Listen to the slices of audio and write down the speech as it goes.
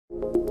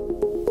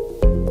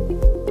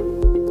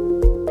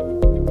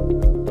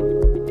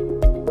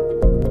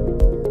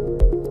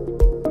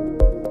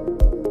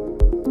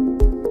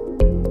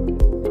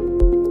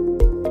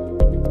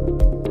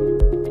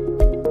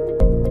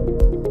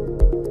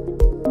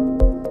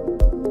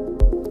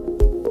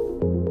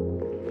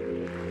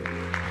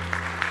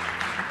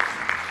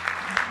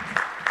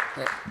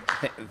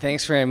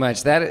Thanks very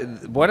much.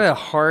 What a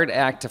hard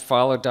act to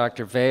follow,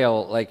 Dr.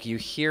 Vale. Like, you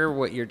hear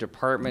what your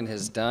department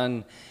has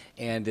done,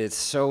 and it's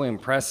so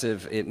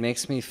impressive. It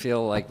makes me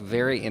feel like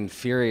very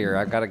inferior.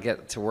 I've got to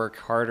get to work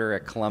harder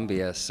at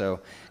Columbia.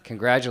 So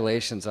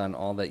congratulations on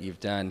all that you've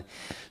done.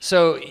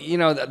 So, you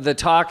know, the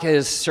talk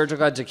is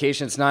surgical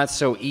education. It's not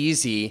so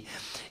easy.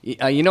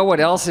 You know what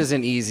else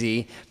isn't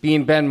easy?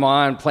 Being Ben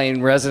Ma and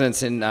playing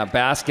residents in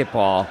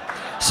basketball.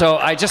 So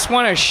I just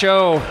want to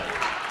show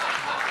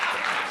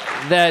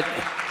that,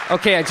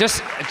 okay,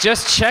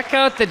 just check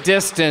out the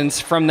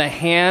distance from the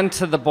hand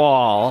to the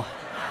ball,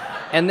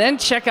 and then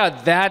check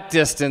out that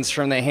distance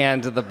from the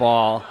hand to the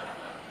ball.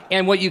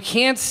 And what you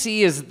can't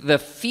see is the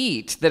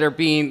feet that are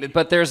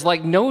but there's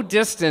like no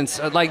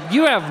distance. Like,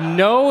 you have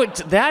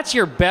that's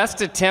your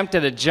best attempt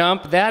at a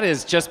jump. That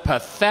is just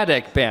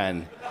pathetic,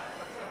 Ben.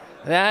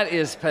 That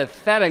is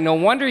pathetic. No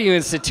wonder you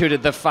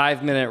instituted the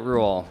 5-minute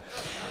rule.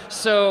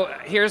 So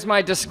here's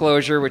my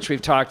disclosure, which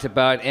we've talked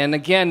about. And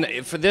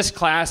again, for this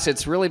class,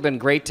 it's really been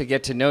great to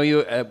get to know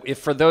you.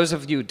 For those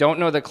of you who don't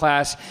know the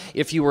class,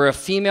 if you were a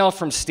female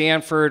from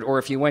Stanford or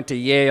if you went to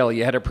Yale,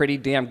 you had a pretty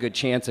damn good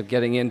chance of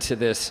getting into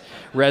this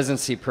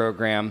residency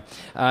program.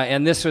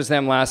 And this was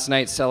them last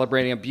night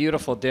celebrating a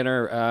beautiful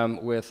dinner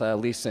with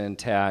Lisa and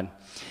Tad.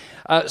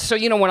 So,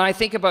 you know, when I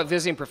think about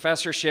visiting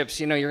professorships,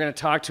 you know, you're going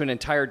to talk to an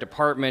entire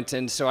department,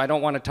 and so I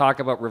don't want to talk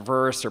about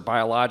reverse or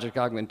biologic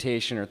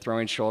augmentation or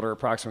throwing shoulder or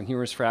proximal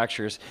humerus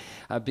fractures,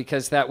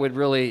 because that would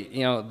really,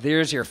 you know,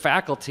 there's your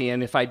faculty,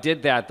 and if I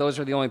did that, those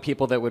are the only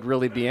people that would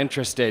really be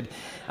interested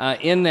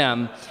in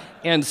them.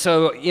 And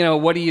so, you know,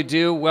 what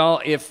do? Well,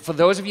 for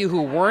those of you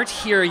who weren't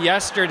here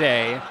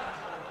yesterday,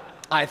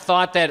 I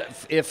thought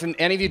that if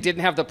any of you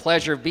didn't have the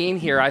pleasure of being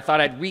here, I thought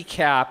I'd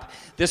recap.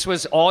 This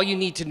was all you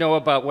need to know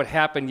about what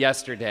happened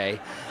yesterday,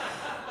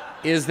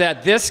 is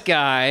that this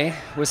guy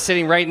was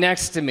sitting right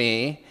next to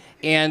me,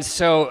 and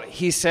so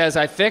he says,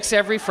 I fix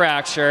every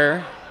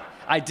fracture,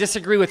 I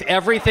disagree with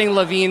everything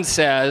Levine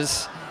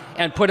says,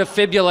 and put a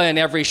fibula in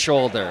every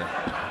shoulder.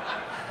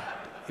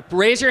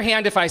 Raise your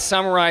hand if I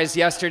summarized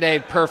yesterday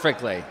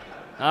perfectly.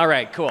 All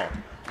right, cool.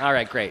 All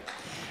right, great.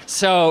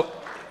 So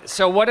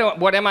what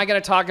am I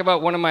going to talk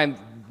about? One of my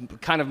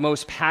kind of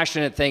most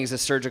passionate things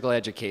is surgical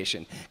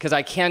education, because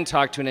I can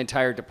talk to an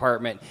entire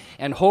department,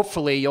 and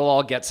hopefully you'll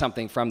all get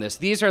something from this.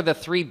 These are the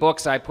 3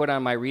 books I put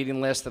on my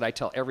reading list that I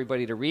tell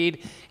everybody to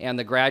read, and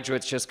the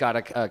graduates just got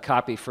a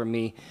copy from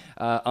me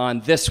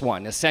on this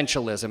one,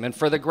 Essentialism. And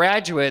for the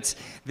graduates,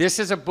 this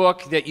is a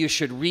book that you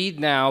should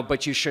read now,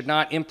 but you should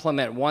not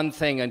implement one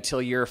thing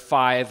until year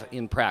 5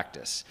 in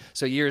practice.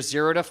 So years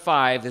 0 to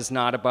 5 is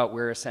not about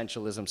where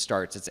Essentialism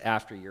starts. It's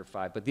after year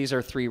 5. But these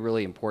are 3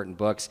 really important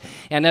books.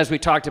 And as we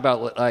talked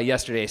about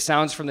yesterday,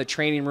 Sounds from the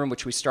Training Room,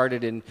 which we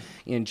started in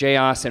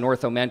JAOS, and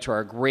Ortho Mentor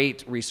are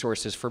great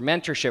resources for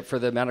mentorship for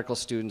the medical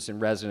students and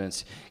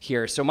residents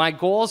here. So my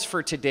goals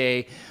for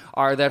today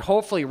are that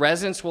hopefully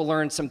residents will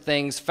learn some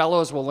things,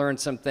 fellows will learn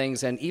some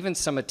things, and even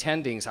some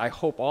attendings. I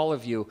hope all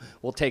of you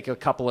will take a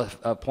couple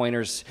of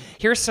pointers.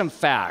 Here's some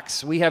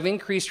facts. We have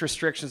increased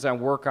restrictions on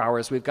work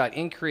hours. We've got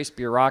increased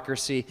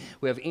bureaucracy.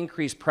 We have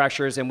increased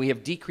pressures, and we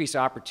have decreased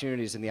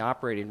opportunities in the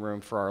operating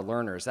room for our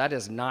learners. That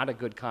is not a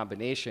good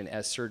combination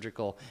as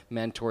surgical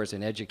mentors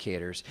and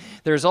educators.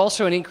 There's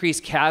also an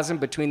increased chasm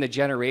between the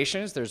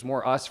generations. There's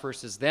more us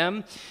versus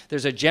them.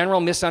 There's a general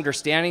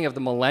misunderstanding of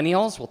the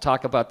millennials. We'll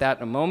talk about that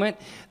in a moment.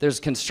 There's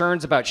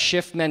concerns about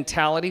shift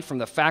mentality from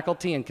the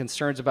faculty and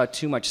concerns about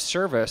too much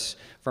service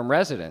from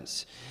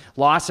residents.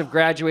 Loss of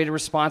graduated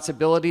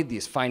responsibility,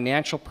 these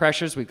financial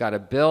pressures. We've got a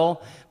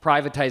bill.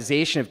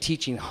 Privatization of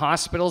teaching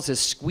hospitals is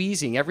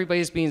squeezing.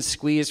 Everybody's being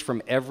squeezed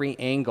from every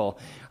angle.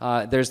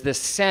 There's this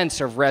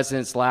sense of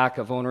residents' lack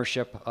of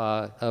ownership,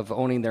 of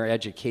owning their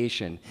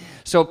education.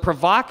 So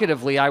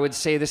provocatively, I would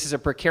say this is a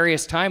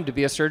precarious time to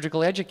be a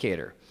surgical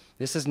educator.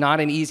 This is not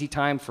an easy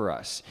time for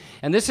us.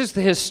 And this is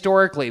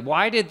historically,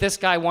 why did this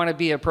guy want to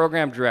be a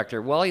program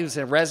director? Well, he was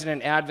a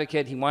resident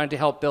advocate. He wanted to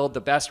help build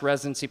the best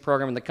residency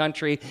program in the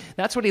country.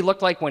 That's what he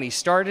looked like when he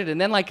started.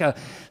 And then like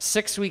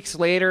 6 weeks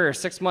later or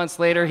 6 months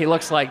later, he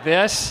looks like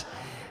this.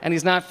 And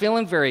he's not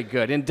feeling very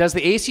good. And does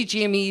the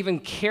ACGME even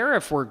care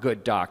if we're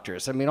good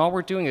doctors? I mean, all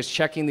we're doing is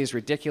checking these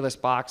ridiculous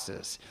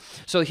boxes.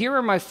 So here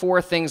are my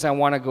 4 things I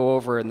want to go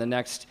over in the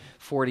next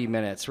 40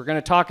 minutes. We're going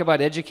to talk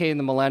about educating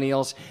the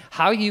millennials,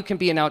 how you can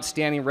be an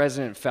outstanding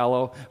resident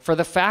fellow, for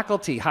the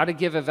faculty, how to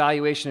give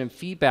evaluation and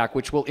feedback,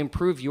 which will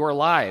improve your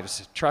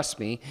lives, trust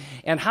me,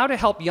 and how to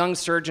help young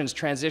surgeons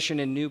transition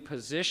in new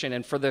position.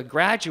 And for the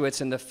graduates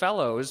and the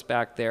fellows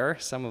back there,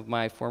 some of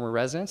my former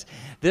residents,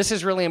 this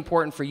is really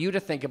important for you to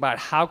think about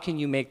how how can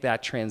you make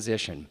that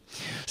transition?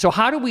 So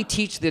how do we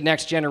teach the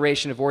next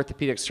generation of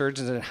orthopedic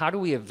surgeons, and how do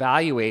we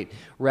evaluate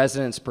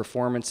residents'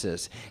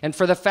 performances? And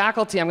for the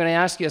faculty, I'm going to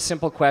ask you a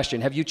simple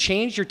question. Have you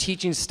changed your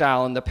teaching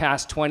style in the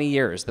past 20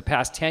 years, the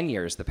past 10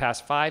 years, the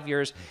past 5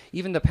 years,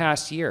 even the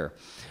past year?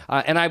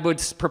 And I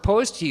would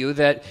propose to you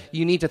that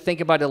you need to think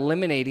about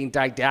eliminating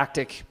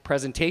didactic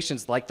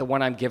presentations like the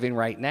one I'm giving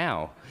right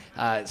now.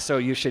 So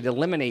you should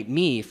eliminate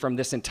me from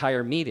this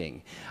entire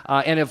meeting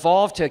and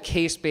evolve to a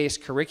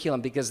case-based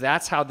curriculum, because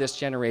that's how this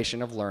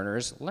generation of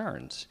learners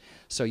learns.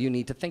 So you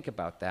need to think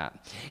about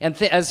that. And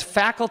as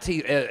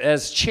faculty,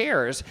 as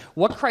chairs,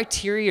 what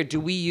criteria do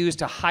we use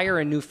to hire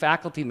a new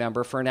faculty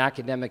member for an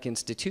academic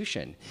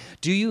institution?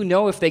 Do you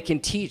know if they can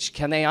teach?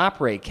 Can they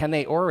operate? Can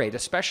they orate?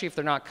 Especially if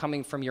they're not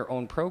coming from your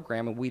own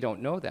program and we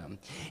don't know them.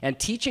 And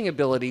teaching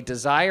ability,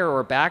 desire,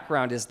 or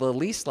background is the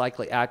least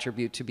likely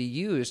attribute to be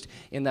used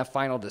in that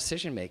final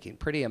decision making.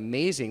 Pretty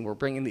amazing. We're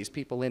bringing these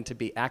people in to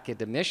be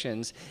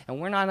academicians, and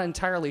we're not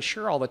entirely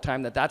sure all the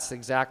time that that's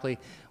exactly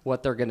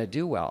what they're going to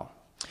do well.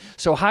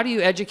 So how do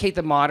you educate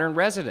the modern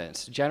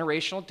residents?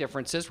 Generational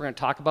differences. We're going to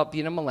talk about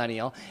being a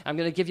millennial. I'm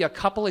going to give you a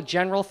couple of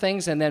general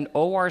things and then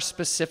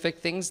OR-specific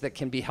things that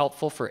can be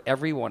helpful for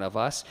every one of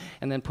us,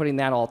 and then putting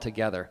that all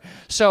together.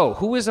 So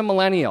who is a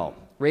millennial?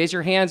 Raise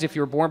your hands if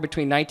you were born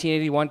between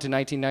 1981 to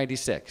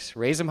 1996.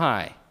 Raise them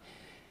high.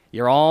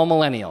 You're all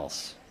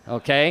millennials.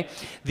 Okay?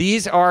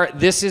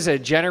 This is a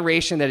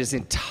generation that is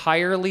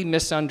entirely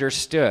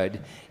misunderstood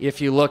if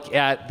you look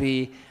at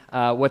the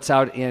what's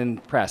out in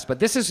press. But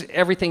this is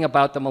everything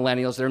about the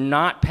millennials. They're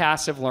not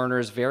passive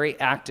learners, very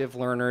active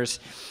learners.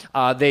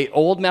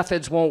 Old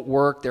methods won't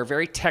work. They're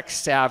very tech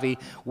savvy.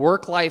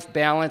 Work-life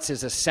balance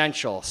is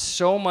essential,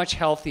 so much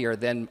healthier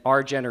than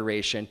our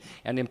generation,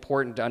 and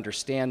important to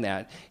understand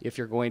that if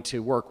you're going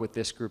to work with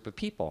this group of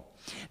people.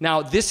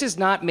 Now, this is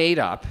not made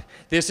up.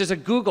 This is a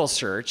Google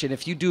search, and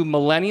if you do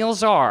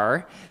millennials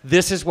are,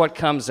 this is what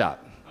comes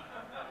up.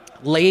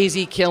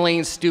 Lazy,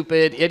 killing,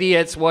 stupid,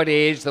 idiots, what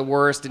age, the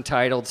worst,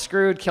 entitled,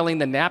 screwed, killing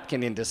the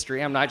napkin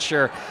industry. I'm not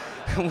sure.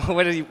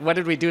 What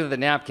did we do to the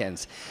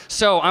napkins?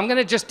 So I'm going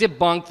to just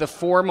debunk the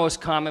 4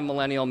 most common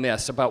millennial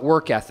myths about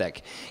work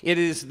ethic. It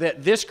is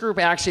that this group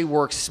actually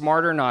works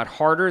smarter, not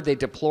harder. They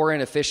deplore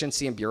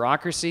inefficiency and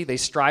bureaucracy. They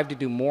strive to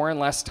do more in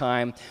less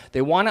time.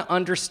 They want to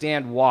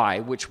understand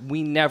why, which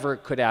we never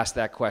could ask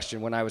that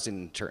question when I was an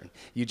intern.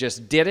 You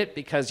just did it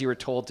because you were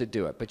told to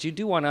do it, but you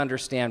do want to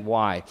understand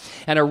why.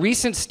 And a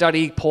recent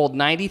study polled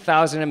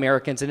 90,000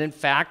 Americans and in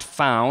fact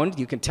found,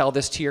 you can tell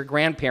this to your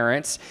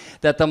grandparents,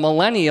 that the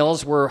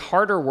millennials were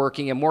harder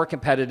working and more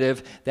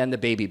competitive than the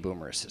baby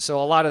boomers.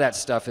 So a lot of that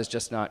stuff is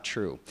just not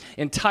true.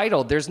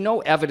 Entitled, there's no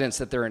evidence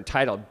that they're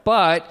entitled,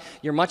 but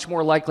you're much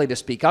more likely to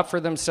speak up for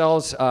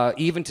themselves,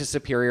 even to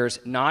superiors,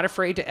 not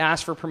afraid to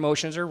ask for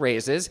promotions or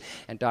raises,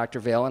 and Dr.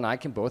 Vail and I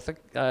can both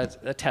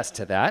attest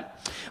to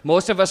that.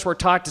 Most of us were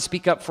taught to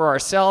speak up for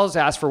ourselves,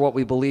 ask for what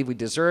we believe we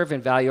deserve,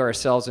 and value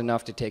ourselves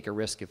enough to take a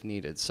risk if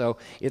needed. So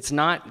it's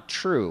not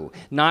true.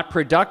 Not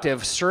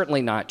productive,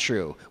 certainly not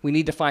true. We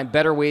need to find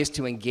better ways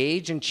to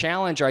engage and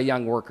challenge our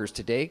young workers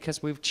today,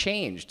 because we've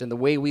changed and the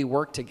way we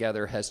work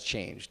together has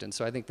changed. And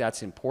so I think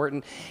that's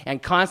important.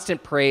 And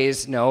constant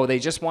praise, no, they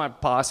just want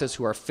bosses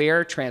who are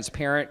fair,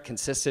 transparent,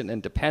 consistent,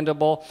 and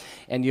dependable.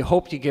 And you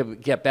hope you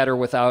get better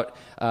without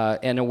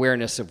an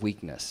awareness of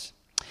weakness.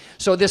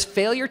 So this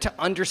failure to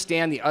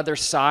understand the other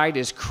side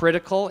is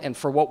critical, and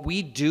for what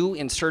we do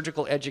in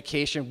surgical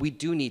education, we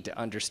do need to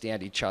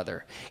understand each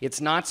other.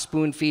 It's not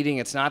spoon feeding,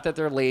 it's not that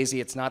they're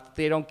lazy, it's not that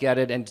they don't get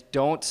it, and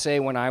don't say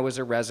when I was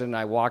a resident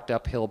I walked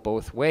uphill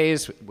both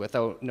ways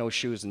without no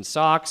shoes and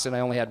socks and I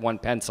only had one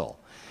pencil.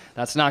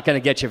 That's not going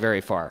to get you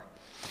very far.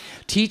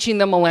 Teaching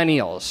the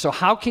millennials. So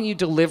how can you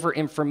deliver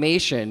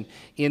information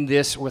in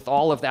this with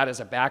all of that as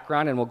a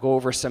background? And we'll go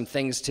over some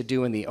things to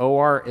do in the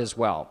OR as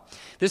well.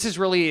 This is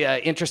really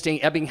interesting.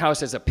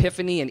 Ebbinghouse's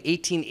epiphany in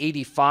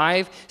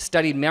 1885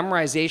 studied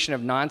memorization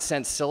of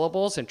nonsense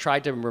syllables and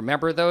tried to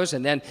remember those,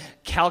 and then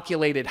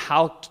calculated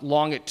how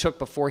long it took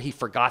before he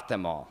forgot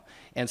them all.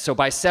 And so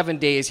by 7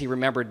 days, he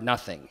remembered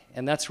nothing.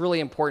 And that's really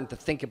important to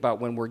think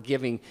about when we're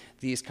giving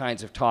these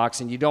kinds of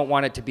talks. And you don't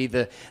want it to be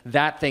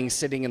that thing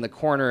sitting in the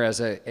corner as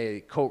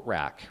a coat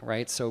rack,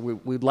 right? So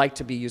we'd like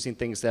to be using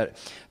things that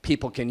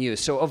people can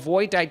use. So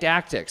avoid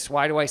didactics.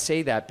 Why do I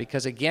say that?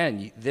 Because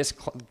again, this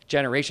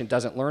generation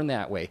doesn't learn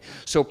that way.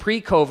 So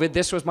pre-COVID,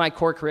 this was my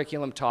core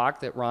curriculum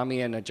talk that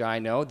Rami and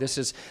Ajay know. This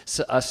is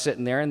us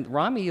sitting there. And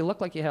Rami, you look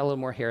like you had a little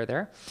more hair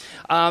there.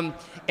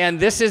 And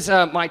this is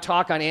my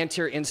talk on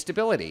anterior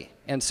instability.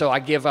 And so I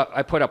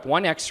put up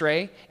one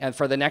x-ray, and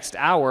for the next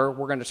hour,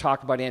 we're going to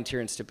talk about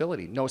anterior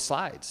instability. No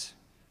slides.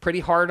 Pretty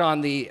hard on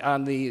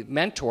the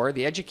mentor,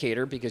 the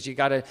educator, because you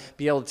got to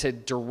be able to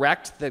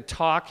direct the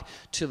talk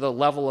to the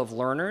level of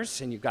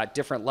learners, and you've got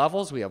different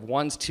levels. We have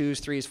 1s,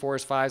 2s, 3s,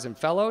 4s, 5s, and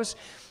fellows.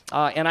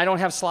 And I don't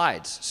have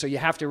slides, so you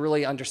have to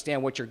really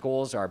understand what your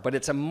goals are. But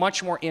it's a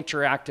much more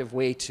interactive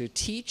way to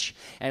teach.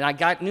 And I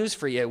got news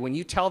for you. When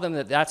you tell them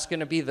that that's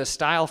going to be the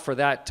style for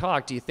that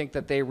talk, do you think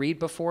that they read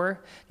before?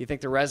 Do you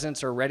think the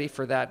residents are ready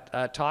for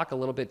that talk? A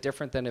little bit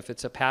different than if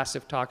it's a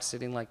passive talk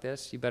sitting like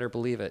this? You better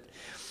believe it.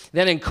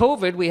 Then in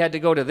COVID, we had to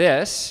go to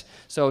this.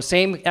 So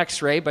same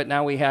x-ray, but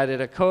now we had it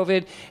at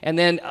COVID. And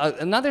then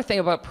another thing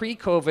about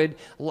pre-COVID,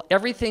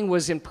 everything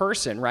was in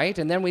person, right?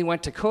 And then we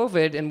went to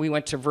COVID and we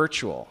went to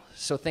virtual.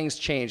 So things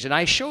changed. And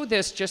I show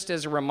this just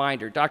as a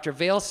reminder. Dr.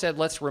 Vail said,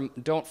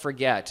 don't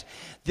forget.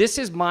 This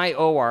is my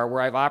OR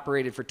where I've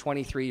operated for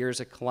 23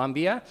 years at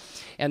Columbia.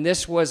 And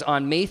this was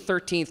on May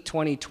 13th,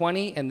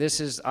 2020. And this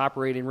is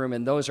operating room.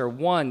 And those are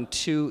 1,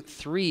 2,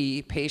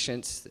 3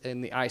 patients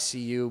in the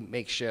ICU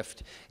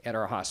makeshift at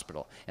our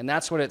hospital. And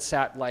that's what it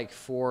sat like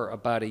for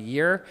about a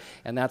year.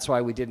 And that's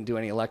why we didn't do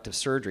any elective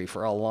surgery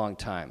for a long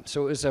time.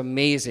 So it was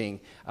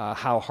amazing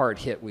how hard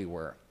hit we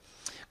were.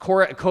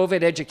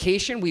 COVID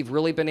education, we've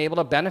really been able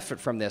to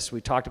benefit from this.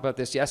 We talked about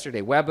this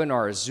yesterday.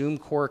 Webinars, Zoom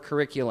core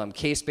curriculum,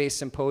 case-based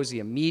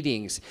symposium,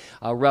 meetings,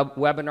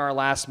 webinar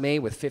last May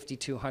with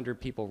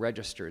 5,200 people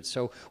registered.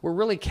 So we're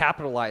really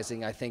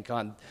capitalizing, I think,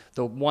 on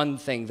the one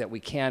thing that we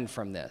can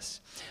from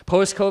this.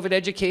 Post-COVID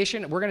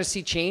education, we're going to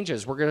see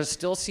changes. We're going to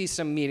still see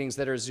some meetings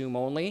that are Zoom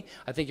only.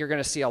 I think you're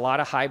going to see a lot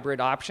of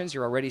hybrid options.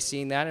 You're already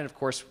seeing that. And of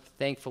course,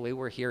 thankfully,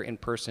 we're here in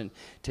person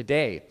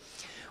today.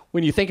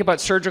 When you think about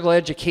surgical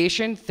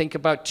education, think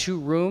about 2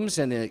 rooms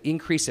and the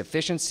increased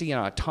efficiency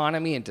and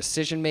autonomy and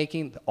decision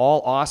making.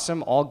 All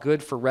awesome, all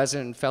good for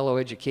resident and fellow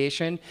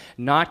education.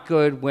 Not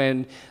good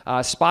when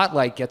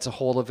Spotlight gets a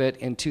hold of it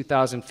in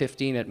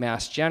 2015 at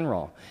Mass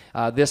General.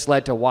 This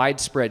led to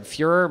widespread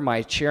furor.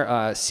 My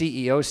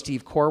CEO,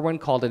 Steve Corwin,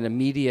 called an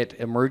immediate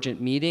emergent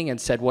meeting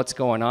and said, what's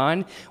going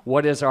on?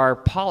 What is our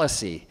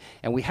policy?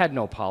 And we had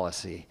no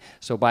policy.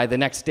 So by the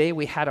next day,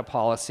 we had a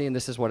policy, and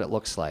this is what it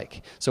looks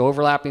like. So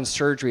overlapping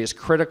surgery is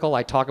critical.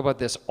 I talk about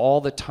this all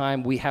the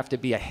time. We have to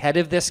be ahead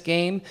of this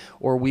game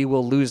or we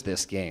will lose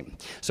this game.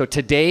 So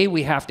today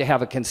we have to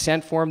have a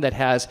consent form that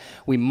has,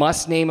 we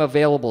must name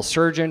available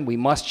surgeon, we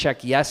must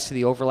check yes to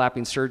the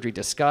overlapping surgery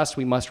discussed,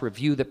 we must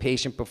review the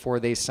patient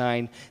before they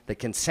sign the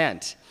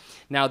consent.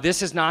 Now,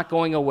 this is not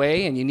going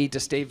away, and you need to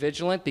stay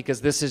vigilant because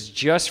this is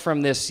just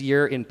from this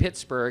year in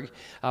Pittsburgh,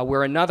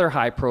 where another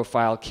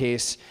high-profile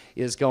case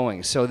is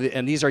going. So,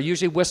 and these are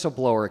usually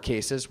whistleblower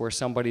cases where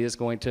somebody is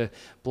going to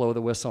blow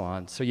the whistle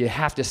on. So you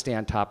have to stay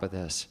on top of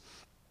this.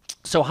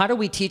 So how do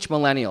we teach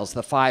millennials,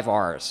 the 5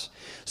 R's?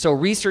 So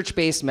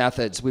research-based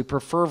methods. We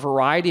prefer a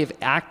variety of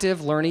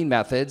active learning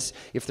methods.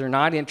 If they're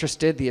not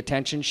interested, the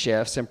attention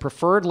shifts. And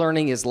preferred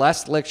learning is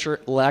less lecture,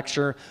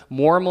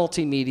 more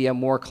multimedia,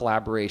 more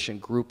collaboration,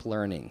 group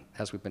learning,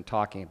 as we've been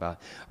talking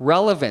about.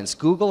 Relevance.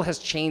 Google has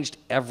changed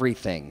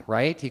everything,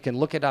 right? You can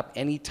look it up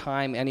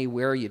anytime,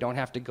 anywhere. You don't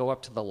have to go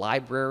up to the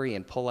library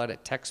and pull out a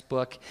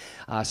textbook.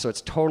 So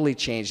it's totally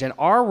changed. And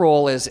our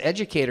role as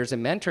educators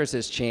and mentors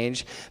has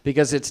changed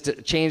because it's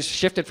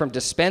shifted from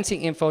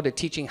dispensing info to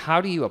teaching how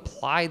do you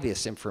apply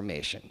this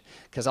information.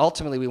 Because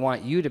ultimately we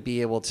want you to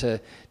be able to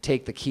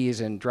take the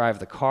keys and drive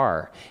the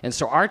car. And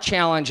so our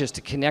challenge is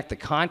to connect the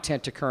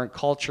content to current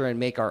culture and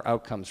make our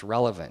outcomes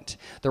relevant.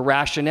 The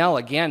rationale,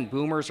 again,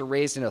 boomers are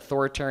raised in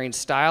authoritarian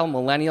style,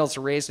 millennials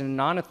are raised in a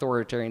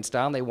non-authoritarian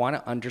style, and they want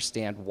to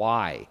understand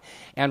why.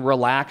 And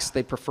relaxed,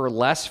 they prefer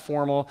less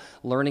formal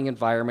learning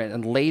environment,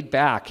 and laid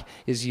back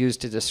is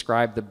used to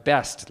describe the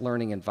best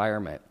learning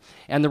environment.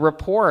 And the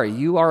rapport,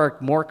 you are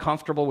more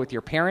comfortable with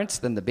your parents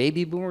than the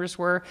baby boomers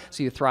were,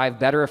 so you thrive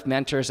better if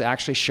mentors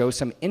actually show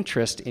some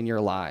interest in your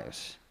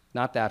lives.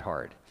 Not that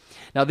hard.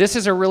 Now, this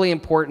is a really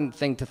important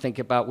thing to think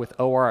about with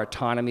OR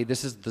autonomy.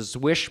 This is the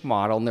Swish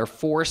model, and there are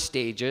 4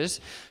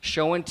 stages: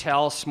 show and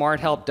tell, smart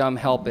help, dumb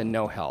help, and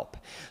no help.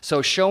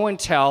 So show and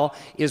tell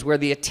is where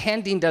the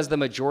attending does the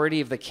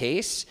majority of the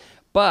case,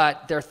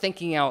 but they're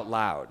thinking out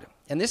loud.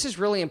 And this is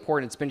really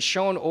important. It's been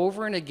shown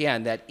over and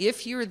again that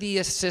if you're the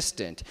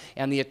assistant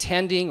and the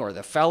attending or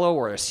the fellow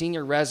or a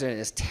senior resident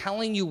is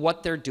telling you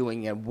what they're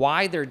doing and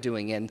why they're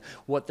doing it and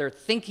what they're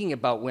thinking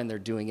about when they're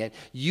doing it,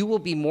 you will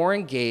be more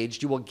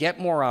engaged, you will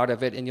get more out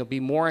of it, and you'll be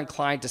more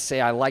inclined to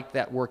say, I like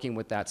that working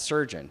with that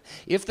surgeon.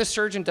 If the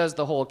surgeon does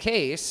the whole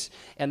case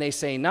and they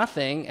say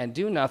nothing and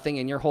do nothing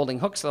and you're holding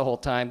hooks the whole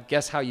time,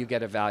 guess how you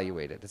get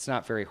evaluated? It's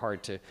not very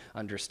hard to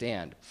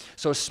understand.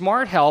 So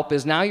smart help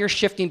is now you're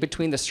shifting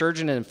between the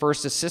surgeon and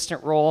first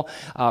assistant role.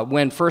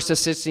 When first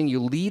assisting, you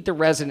lead the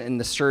resident in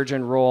the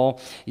surgeon role.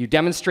 You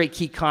demonstrate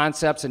key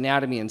concepts,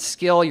 anatomy, and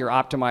skill. You're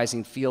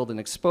optimizing field and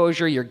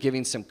exposure. You're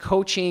giving some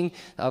coaching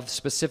of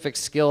specific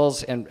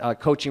skills and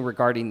coaching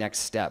regarding next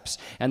steps.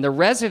 And the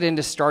resident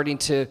is starting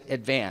to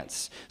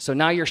advance. So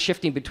now you're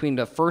shifting between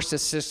the first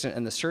assistant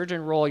and the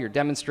surgeon role. You're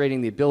demonstrating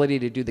the ability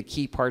to do the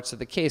key parts of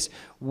the case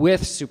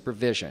with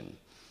supervision.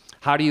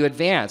 How do you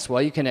advance? Well,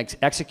 you can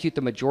execute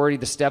the majority of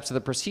the steps of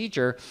the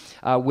procedure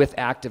with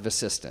active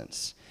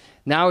assistance.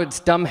 Now it's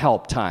dumb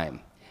help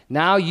time.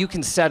 Now you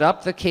can set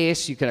up the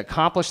case, you can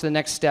accomplish the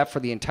next step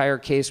for the entire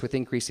case with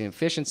increasing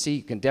efficiency,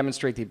 you can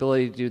demonstrate the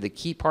ability to do the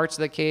key parts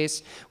of the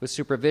case with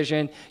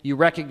supervision, you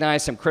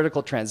recognize some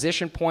critical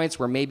transition points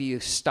where maybe you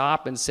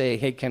stop and say,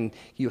 hey, can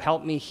you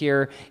help me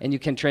here? And you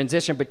can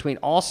transition between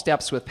all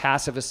steps with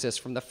passive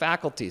assist from the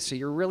faculty. So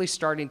you're really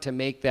starting to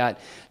make that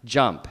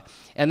jump.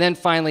 And then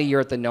finally, you're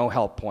at the no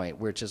help point,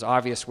 which is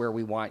obvious where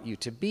we want you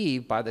to be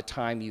by the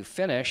time you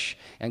finish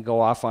and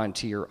go off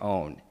onto your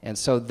own. And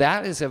so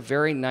that is a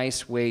very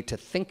nice way to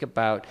think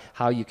about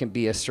how you can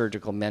be a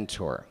surgical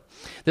mentor.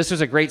 This was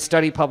a great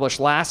study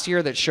published last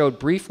year that showed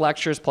brief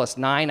lectures plus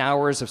 9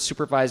 hours of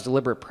supervised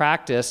deliberate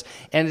practice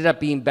ended up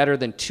being better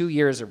than 2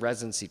 years of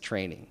residency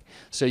training.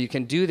 So you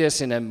can do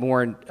this in a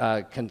more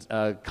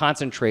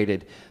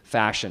concentrated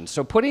fashion.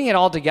 So putting it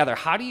all together,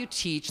 how do you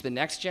teach the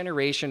next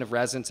generation of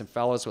residents and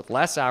fellows with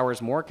less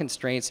hours, more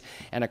constraints,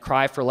 and a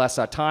cry for less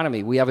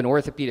autonomy? We have an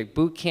orthopedic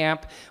boot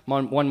camp,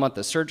 1 month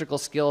of surgical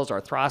skills,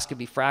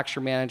 arthroscopy, fracture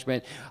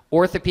management,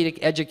 orthopedic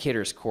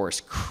educators course,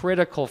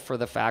 critical for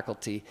the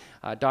faculty.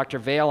 Dr.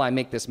 Vale, I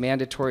make this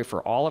mandatory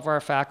for all of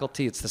our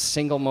faculty. It's the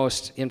single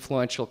most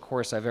influential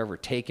course I've ever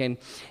taken.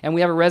 And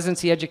we have a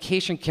residency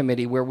education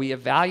committee where we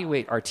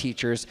evaluate our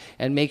teachers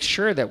and make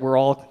sure that we're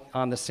all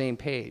on the same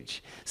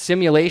page.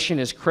 Simulation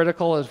is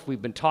critical, as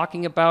we've been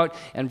talking about,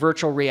 and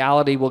virtual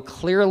reality will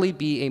clearly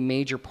be a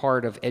major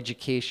part of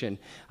education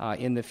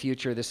in the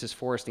future. This is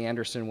Forrest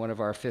Anderson, one of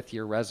our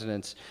 5th-year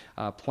residents,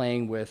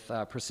 playing with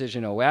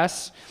Precision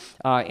OS.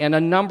 And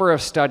a number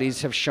of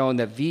studies have shown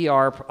that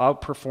VR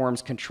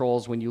outperforms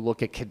controls when you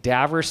look at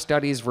cadaver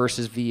studies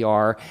versus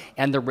VR,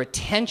 and the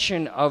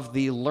retention of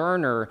the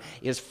learner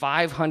is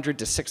 500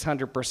 to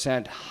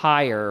 600%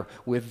 higher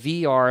with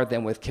VR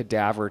than with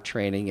cadaver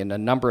training in a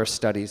number of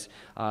studies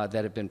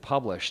that have been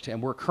published.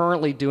 And we're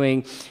currently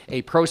doing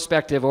a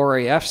prospective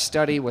ORAF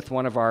study with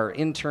one of our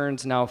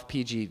interns, now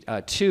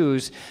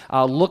PG2s,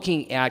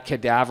 looking at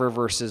cadaver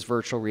versus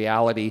virtual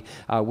reality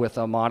with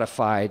a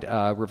modified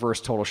reverse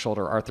total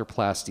shoulder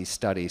arthroplasty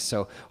study.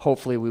 So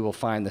hopefully we will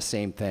find the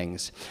same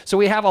things. So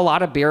we have a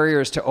lot of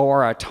barriers to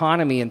OR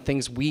autonomy and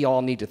things we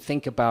all need to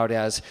think about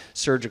as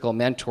surgical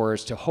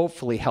mentors to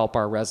hopefully help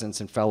our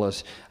residents and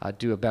fellows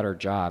do a better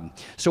job.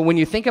 So when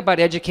you think about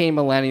educating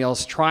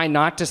millennials, try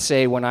not to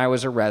say, when I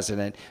was a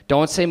resident,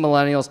 don't say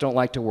millennials don't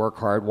like to work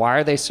hard. Why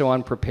are they so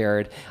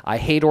unprepared? I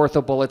hate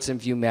orthobullets and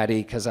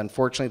VuMedi because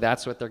unfortunately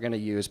that's what they're going to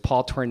use.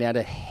 Paul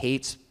Tornetta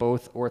hates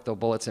both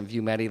orthobullets and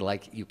VuMedi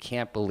like you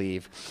can't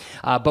believe.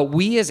 But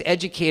we as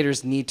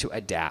educators need to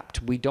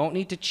adapt. We don't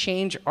need to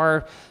change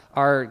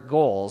our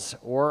goals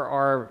or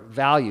our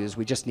values,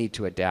 we just need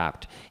to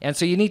adapt. And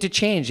so you need to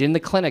change. In the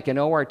clinic, and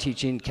OR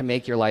teaching can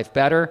make your life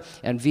better,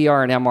 and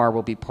VR and MR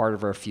will be part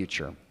of our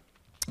future.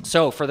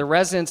 So for the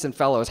residents and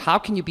fellows, how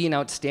can you be an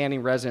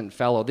outstanding resident and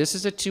fellow? This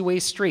is a two-way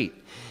street.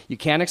 You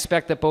can't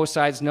expect that both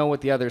sides know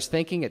what the other's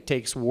thinking. It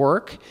takes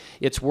work.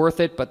 It's worth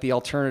it, but the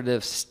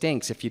alternative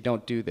stinks if you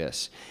don't do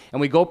this.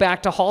 And we go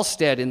back to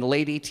Halstead in the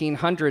late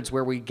 1800s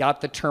where we got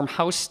the term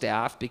house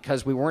staff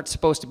because we weren't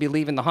supposed to be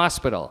leaving the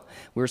hospital.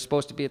 We were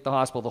supposed to be at the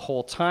hospital the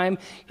whole time.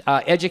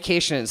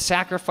 Education and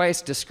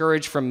sacrifice,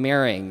 discouraged from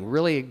marrying.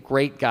 Really a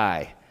great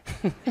guy.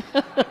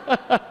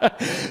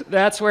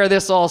 That's where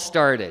this all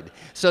started.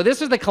 So this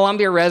was the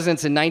Columbia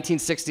residents in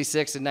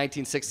 1966 and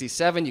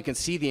 1967. You can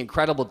see the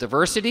incredible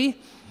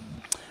diversity.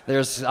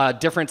 There's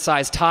different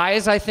size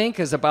ties, I think,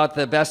 is about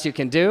the best you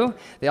can do.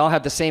 They all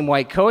have the same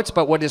white coats,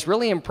 but what is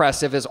really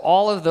impressive is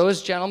all of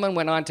those gentlemen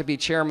went on to be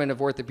chairman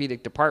of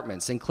orthopedic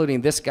departments, including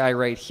this guy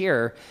right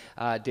here,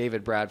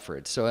 David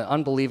Bradford. So an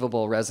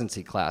unbelievable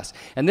residency class.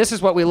 And this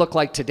is what we look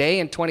like today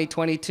in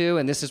 2022,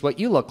 and this is what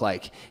you look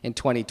like in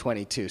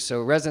 2022.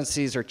 So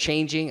residencies are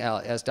changing,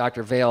 as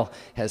Dr. Vale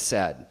has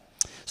said.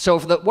 So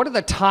what are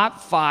the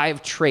top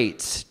 5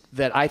 traits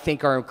that I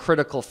think are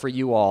critical for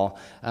you all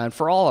and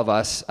for all of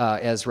us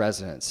as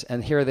residents?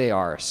 And here they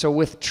are. So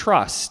with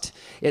trust,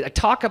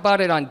 talk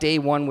about it on day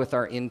 1 with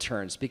our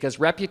interns, because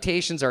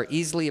reputations are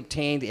easily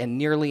obtained and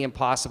nearly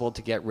impossible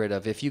to get rid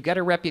of. If you get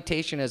a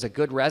reputation as a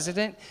good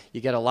resident,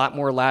 you get a lot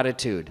more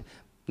latitude.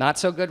 Not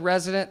so good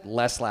resident,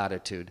 less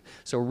latitude.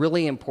 So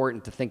really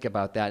important to think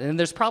about that. And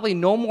there's probably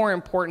no more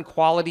important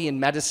quality in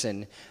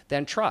medicine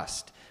than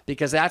trust,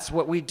 because that's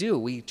what we do.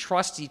 We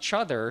trust each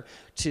other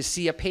to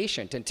see a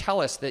patient and tell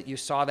us that you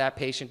saw that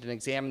patient and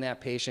examine that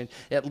patient.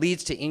 It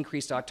leads to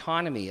increased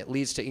autonomy. It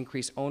leads to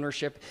increased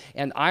ownership.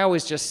 And I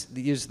always just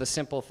use the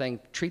simple thing,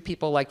 treat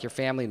people like your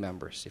family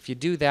members. If you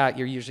do that,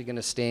 you're usually going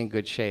to stay in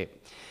good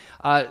shape.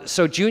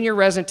 So junior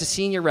resident to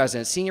senior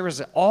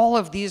resident, all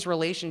of these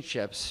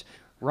relationships.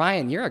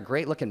 Ryan, you're a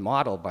great looking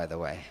model, by the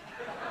way.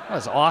 That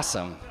was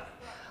awesome.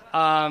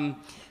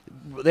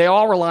 They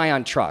all rely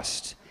on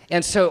trust.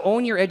 And so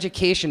own your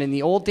education. In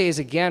the old days,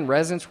 again,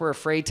 residents were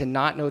afraid to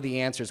not know the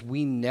answers.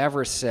 We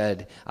never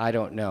said, I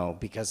don't know,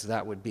 because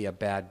that would be a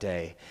bad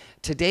day.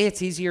 Today,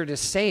 it's easier to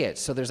say it,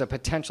 so there's a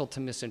potential to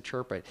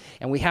misinterpret.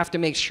 And we have to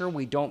make sure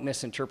we don't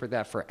misinterpret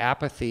that for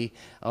apathy.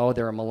 Oh,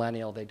 they're a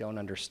millennial, they don't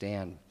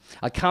understand.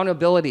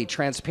 Accountability,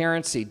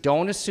 transparency.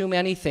 Don't assume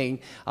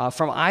anything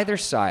from either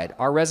side.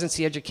 Our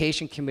Residency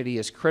Education Committee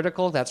is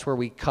critical. That's where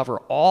we cover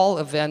all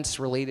events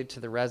related to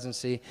the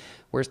residency.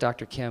 Where's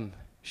Dr. Kim?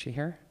 Is she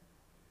here?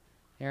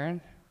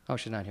 Erin? Oh,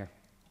 she's not here.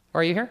 Oh,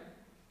 are you here?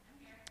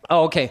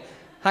 Oh, okay.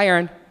 Hi,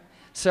 Erin.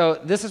 So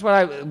this is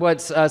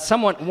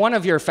what one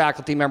of your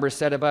faculty members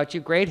said about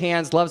you. Great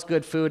hands, loves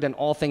good food, and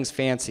all things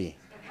fancy.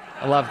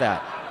 I love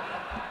that.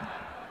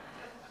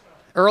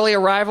 Early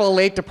arrival,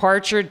 late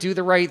departure, do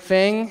the right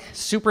thing,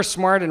 super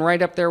smart, and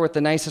right up there with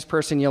the nicest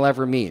person you'll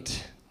ever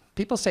meet.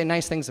 People say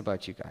nice things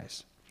about you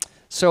guys.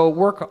 So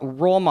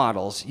role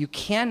models, you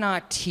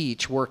cannot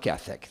teach work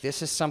ethic.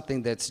 This is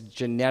something that's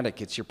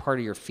genetic. It's part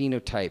of your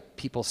phenotype.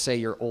 People say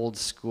you're old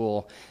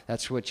school.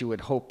 That's what you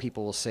would hope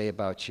people will say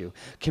about you.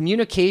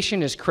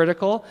 Communication is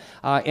critical,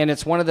 and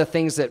it's one of the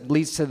things that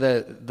leads to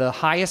the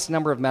highest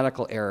number of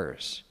medical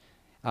errors.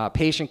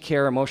 Patient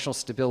care, emotional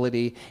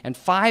stability, and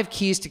 5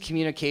 keys to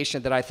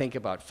communication that I think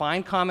about.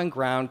 Find common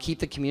ground, keep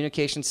the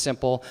communication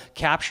simple,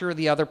 capture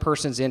the other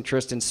person's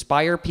interest,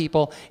 inspire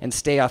people, and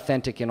stay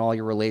authentic in all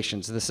your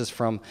relations. This is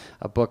from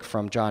a book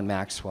from John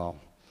Maxwell.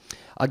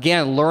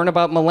 Again, learn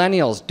about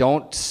millennials.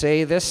 Don't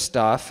say this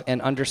stuff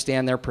and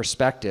understand their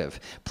perspective.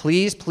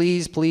 Please,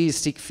 please, please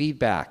seek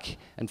feedback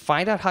and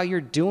find out how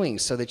you're doing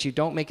so that you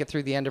don't make it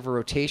through the end of a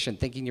rotation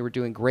thinking you were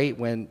doing great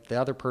when the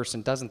other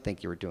person doesn't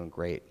think you were doing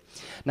great.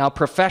 Now,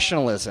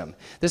 professionalism.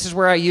 This is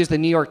where I use the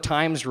New York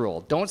Times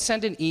rule. Don't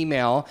send an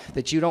email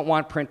that you don't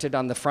want printed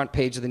on the front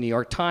page of the New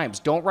York Times.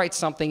 Don't write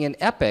something in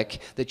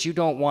Epic that you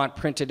don't want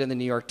printed in the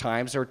New York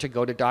Times, or to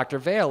go to Dr.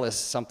 Vail is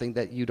something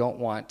that you don't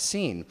want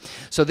seen.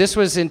 So this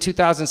was in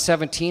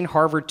 2017.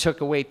 Harvard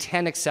took away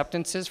 10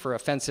 acceptances for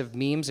offensive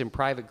memes in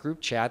private group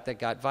chat that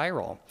got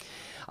viral.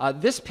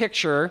 This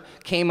picture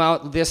came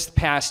out this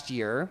past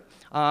year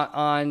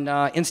on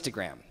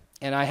Instagram,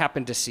 and I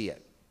happened to see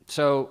it.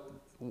 So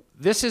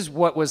this is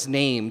what was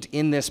named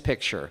in this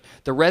picture: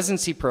 the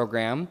residency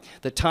program,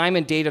 the time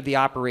and date of the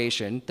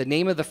operation, the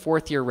name of the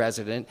 4th-year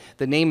resident,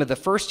 the name of the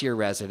 1st-year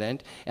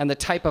resident, and the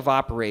type of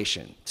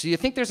operation. So you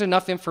think there's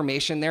enough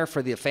information there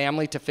for the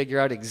family to figure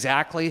out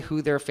exactly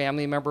who their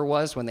family member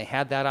was when they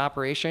had that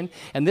operation?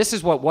 And this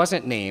is what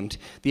wasn't named: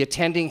 the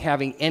attending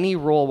having any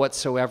role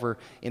whatsoever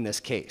in this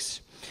case.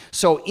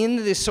 So in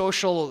the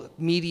social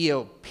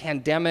media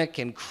pandemic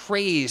and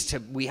craze,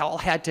 we all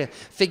had to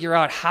figure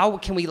out how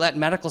can we let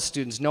medical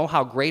students know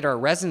how great our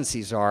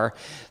residencies are.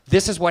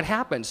 This is what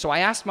happened. So I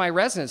asked my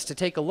residents to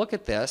take a look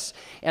at this,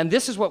 and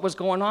this is what was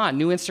going on.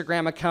 New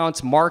Instagram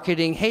accounts,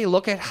 marketing. Hey,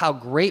 look at how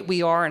great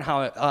we are and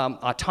how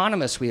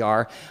autonomous we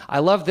are. I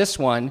love this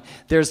one.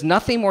 There's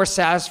nothing more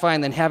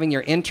satisfying than having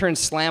your intern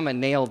slam a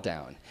nail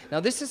down. Now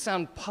this is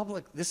a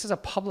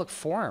public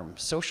forum,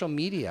 social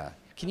media.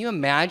 Can you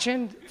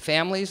imagine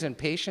families and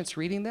patients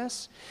reading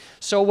this?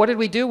 So what did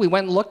we do? We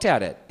went and looked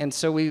at it, and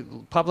so we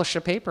published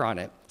a paper on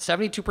it.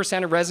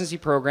 72% of residency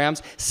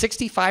programs,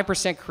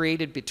 65%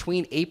 created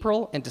between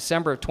April and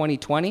December of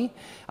 2020.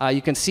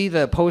 You can see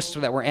the posts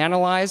that were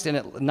analyzed, and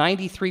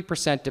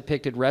 93%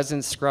 depicted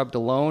residents scrubbed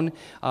alone.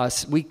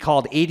 We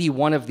called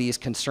 81 of these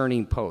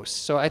concerning posts.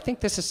 So I think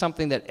this is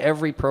something that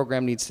every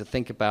program needs to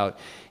think about,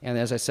 and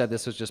as I said,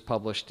 this was just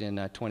published in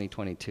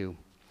 2022.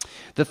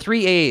 The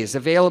 3 A's: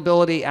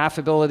 availability,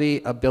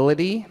 affability,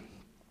 ability.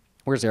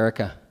 Where's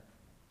Erica?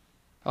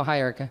 Oh, hi,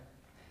 Erica.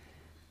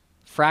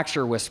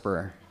 Fracture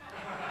whisperer.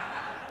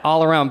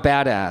 All around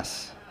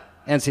badass.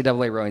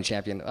 NCAA rowing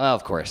champion. Oh,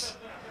 of course.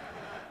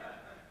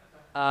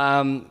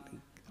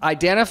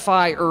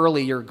 Identify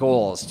early your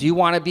goals. Do you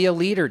want to be a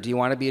leader? Do you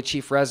want to be a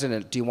chief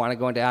resident? Do you want to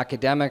go into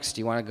academics? Do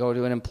you want to go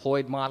to an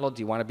employed model?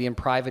 Do you want to be in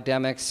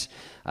privademics?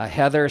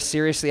 Heather,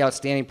 seriously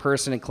outstanding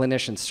person and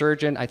clinician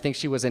surgeon. I think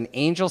she was an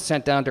angel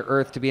sent down to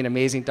earth to be an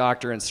amazing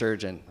doctor and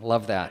surgeon.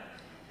 Love that.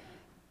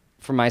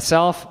 For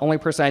myself, only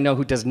person I know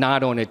who does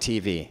not own a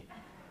TV.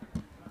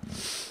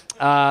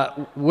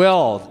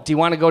 Will, do you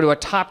want to go to a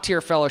top tier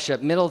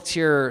fellowship, middle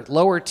tier,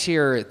 lower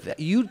tier?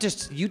 You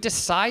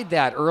decide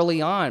that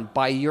early on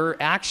by your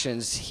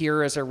actions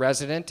here as a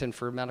resident, and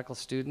for medical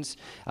students,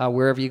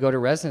 wherever you go to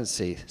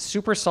residency.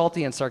 Super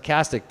salty and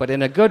sarcastic, but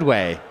in a good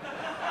way.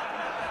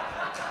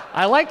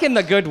 I like in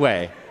the good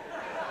way.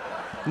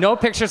 No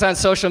pictures on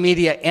social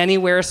media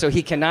anywhere, so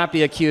he cannot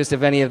be accused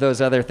of any of those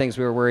other things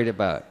we were worried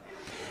about.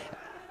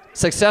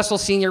 Successful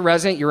senior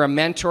resident, you're a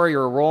mentor,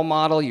 you're a role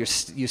model, you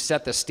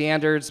set the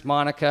standards.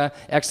 Monica,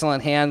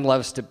 excellent hand,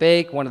 loves to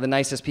bake, one of the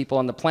nicest people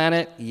on the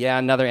planet. Yeah,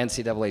 another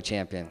NCAA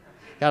champion.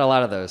 Got a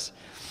lot of those.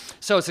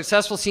 So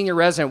successful senior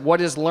resident,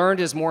 what is learned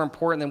is more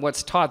important than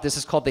what's taught. This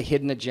is called the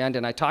hidden agenda,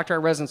 and I talk to our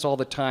residents all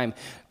the time.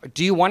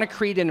 Do you want to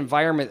create an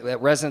environment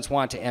that residents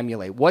want to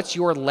emulate? What's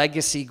your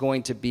legacy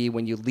going to be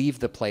when you leave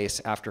the place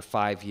after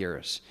 5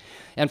 years?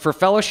 And for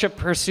fellowship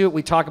pursuit,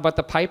 we talk about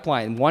the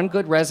pipeline. One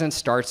good resident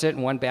starts it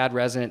and one bad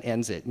resident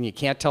ends it. And you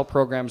can't tell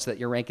programs that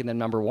you're ranking them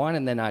 #1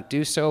 and then not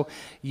do so.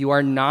 You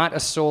are not a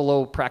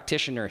solo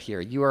practitioner here.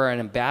 You are an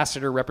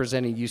ambassador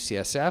representing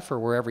UCSF or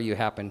wherever you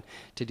happen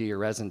to do your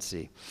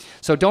residency.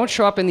 So don't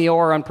show up in the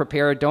OR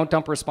unprepared. Don't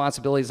dump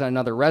responsibilities on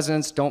other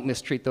residents. Don't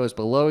mistreat those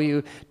below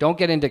you. Don't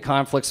get into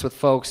conflicts with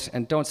folks,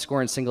 and don't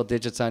score in single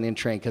digits on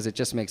in-train because it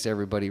just makes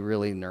everybody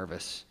really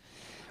nervous.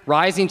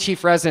 Rising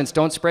chief residents,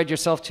 don't spread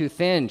yourself too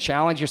thin.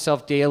 Challenge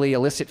yourself daily,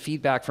 elicit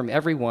feedback from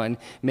everyone,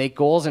 make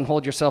goals and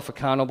hold yourself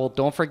accountable.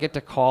 Don't forget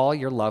to call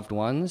your loved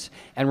ones.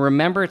 And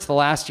remember, it's the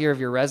last year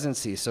of your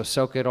residency, so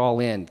soak it all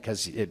in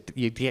because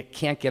you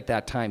can't get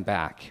that time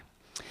back.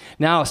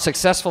 Now,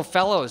 successful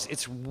fellows,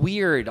 it's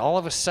weird. All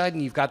of a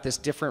sudden, you've got this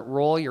different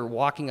role. You're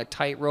walking a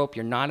tightrope.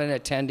 You're not an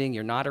attending.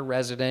 You're not a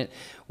resident.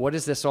 What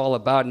is this all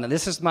about? And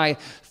this is my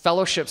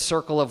fellowship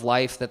circle of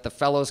life that the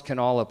fellows can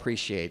all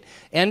appreciate.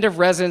 End of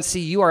residency,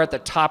 you are at the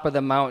top of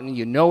the mountain.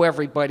 You know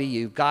everybody.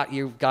 You've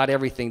got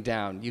everything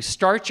down. You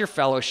start your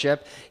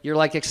fellowship. You're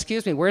like,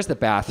 excuse me, where's the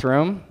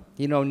bathroom?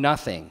 You know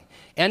nothing.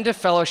 End of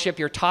fellowship,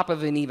 you're top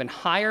of an even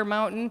higher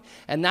mountain,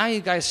 and now you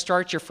guys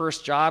start your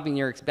first job and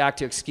you're back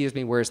to, excuse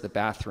me, where's the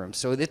bathroom?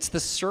 So it's the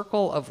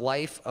circle of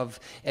life of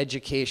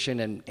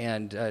education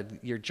and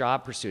your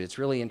job pursuit. It's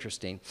really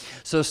interesting.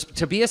 So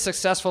to be a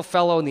successful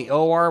fellow in the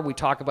OR, we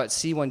talk about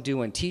see one, do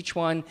one, teach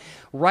one.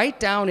 Write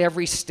down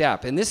every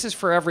step, and this is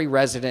for every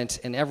resident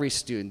and every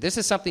student. This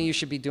is something you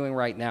should be doing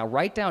right now.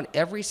 Write down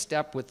every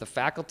step with the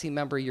faculty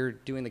member you're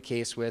doing the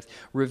case with.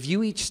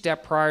 Review each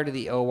step prior to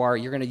the OR.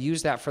 You're going to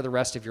use that for the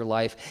rest of your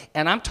life.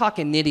 And I'm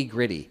talking nitty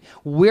gritty.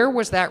 Where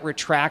was that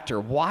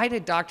retractor? Why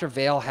did Dr.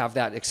 Vail have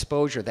that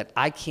exposure that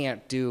I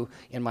can't do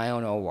in my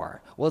own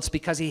OR? Well, it's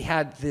because he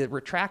had the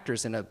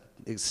retractors in a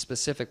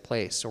specific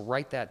place, so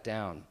write that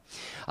down.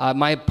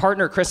 My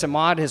partner, Chris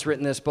Ahmad, has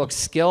written this book,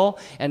 Skill,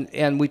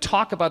 and we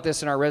talk about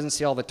this in our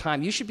residency all the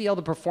time. You should be able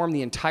to perform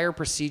the entire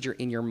procedure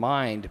in your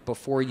mind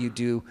before you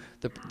do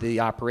the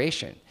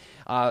operation.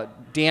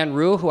 Dan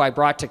Rue, who I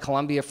brought to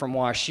Columbia from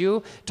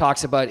WashU,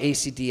 talks about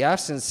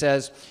ACDFs and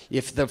says,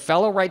 if the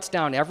fellow writes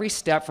down every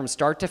step from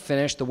start to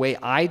finish the way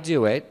I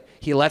do it,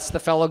 he lets the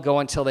fellow go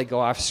until they go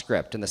off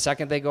script. And the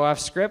second they go off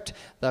script,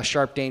 the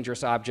sharp,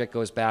 dangerous object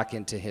goes back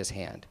into his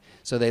hand.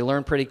 So they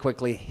learn pretty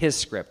quickly his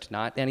script,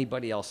 not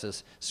anybody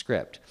else's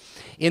script.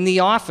 In the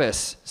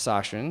office,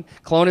 Sachin,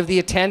 clone of the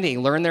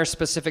attending, learn their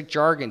specific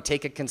jargon,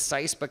 take a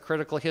concise but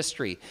critical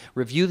history,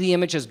 review the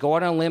images, go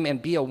out on a limb,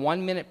 and be a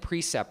 1-minute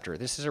preceptor.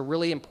 This is a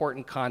really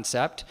important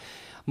concept.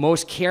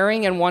 Most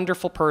caring and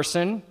wonderful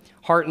person,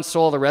 heart and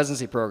soul of the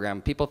residency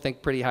program. People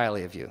think pretty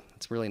highly of you.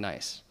 It's really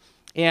nice.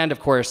 And, of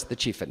course, the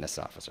chief fitness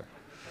officer.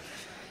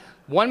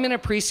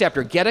 1-minute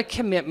preceptor, get a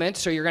commitment.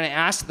 So you're going to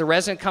ask, the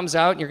resident comes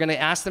out, and you're going to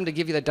ask them to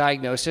give you the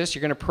diagnosis.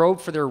 You're going to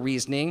probe for their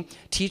reasoning,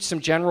 teach some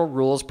general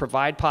rules,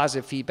 provide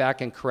positive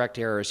feedback, and correct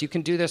errors. You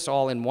can do this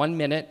all in 1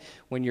 minute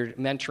when you're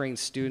mentoring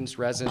students,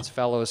 residents,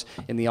 fellows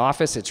in the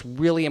office. It's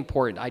really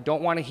important. I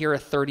don't want to hear a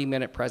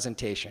 30-minute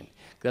presentation.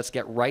 Let's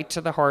get right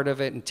to the heart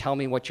of it and tell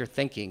me what you're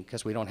thinking,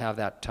 because we don't have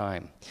that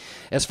time.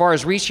 As far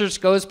as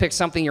research goes, pick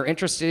something you're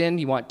interested in.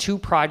 You want 2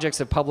 projects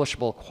of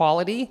publishable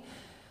quality.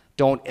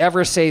 Don't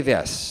ever say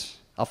this: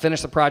 I'll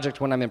finish the project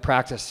when I'm in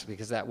practice,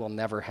 because that will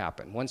never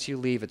happen. Once you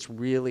leave, it's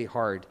really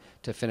hard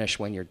to finish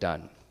when you're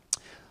done.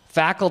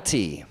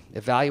 Faculty,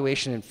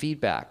 evaluation and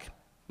feedback.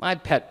 My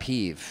pet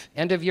peeve.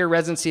 End of year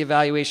residency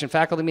evaluation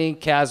faculty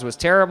meeting. Kaz was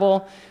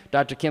terrible.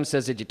 Dr. Kim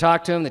says, did you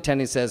talk to him? The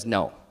attending says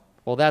no.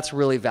 Well, that's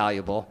really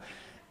valuable,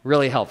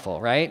 really helpful,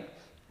 right?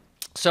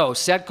 So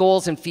set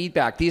goals and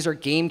feedback. These are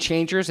game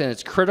changers, and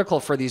it's critical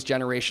for these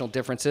generational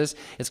differences.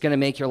 It's going to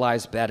make your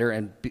lives better,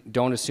 and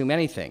don't assume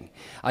anything.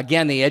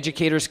 Again, the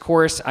educator's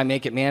course, I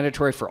make it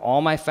mandatory for all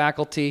my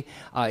faculty.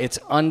 It's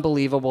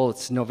unbelievable.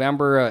 It's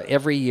November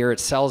every year. It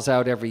sells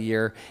out every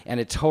year, and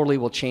it totally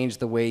will change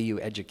the way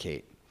you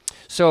educate.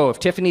 So if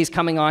Tiffany's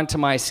coming on to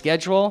my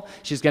schedule,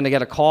 she's going to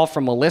get a call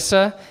from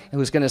Melissa,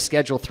 who's going to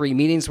schedule 3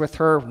 meetings with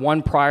her,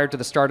 1 prior to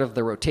the start of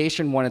the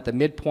rotation, 1 at the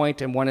midpoint,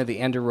 and 1 at the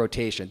end of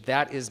rotation.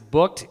 That is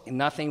booked.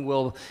 Nothing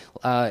will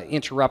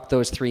interrupt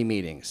those 3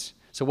 meetings.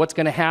 So what's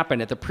going to happen?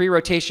 At the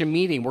pre-rotation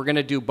meeting, we're going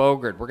to do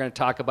Bogart. We're going to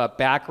talk about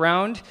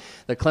background,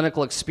 the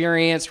clinical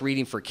experience,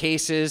 reading for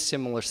cases,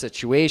 similar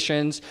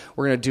situations.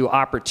 We're going to do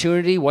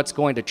opportunity, what's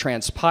going to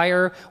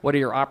transpire, what are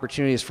your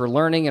opportunities for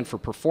learning and for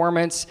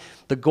performance.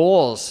 The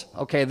goals,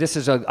 okay,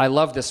 I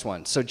love this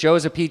one. So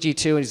Joe's a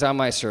PG2 and he's on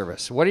my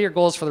service. What are your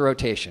goals for the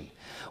rotation?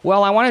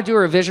 Well, I want to do a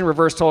revision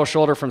reverse total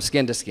shoulder from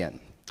skin to skin.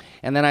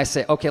 And then I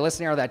say, okay, let's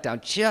narrow that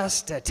down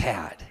just a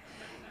tad.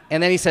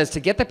 And then he says, to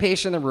get the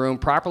patient in the room,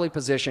 properly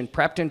positioned,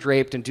 prepped and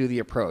draped, and do the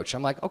approach.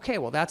 I'm like, okay,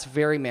 well, that's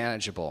very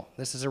manageable.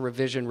 This is a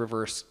revision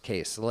reverse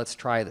case, so let's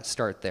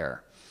start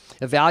there.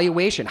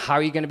 Evaluation, how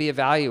are you going to be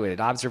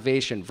evaluated?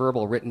 Observation,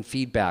 verbal, written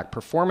feedback.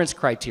 Performance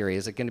criteria,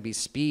 is it going to be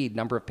speed,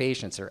 number of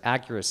patients, or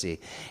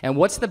accuracy? And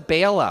what's the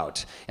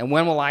bailout? And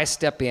when will I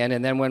step in,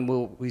 and then when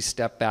will we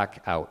step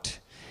back out?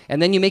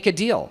 And then you make a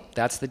deal.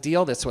 That's the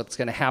deal. That's what's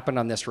going to happen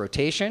on this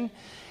rotation.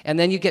 And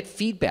then you get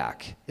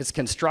feedback. It's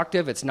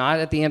constructive. It's not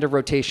at the end of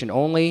rotation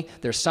only.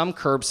 There's some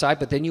curbside,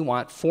 but then you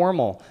want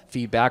formal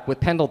feedback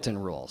with Pendleton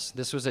rules.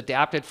 This was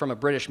adapted from a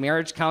British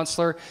marriage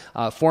counselor,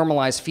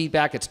 formalized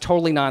feedback. It's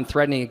totally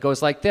non-threatening. It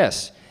goes like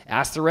this.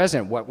 Ask the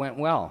resident what went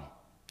well.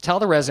 Tell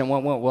the resident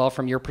what went well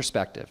from your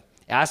perspective.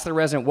 Ask the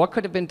resident what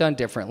could have been done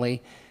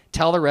differently.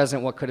 Tell the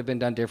resident what could have been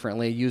done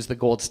differently. Use the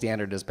gold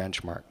standard as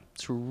benchmark.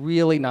 It's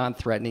really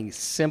non-threatening,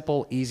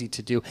 simple, easy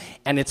to do.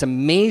 And it's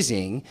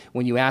amazing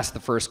when you ask the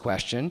first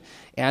question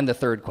and the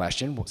third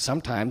question,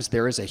 sometimes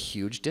there is a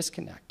huge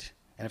disconnect.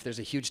 And if there's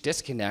a huge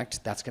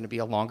disconnect, that's going to be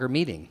a longer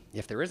meeting.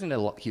 If there isn't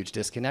a huge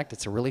disconnect,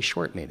 it's a really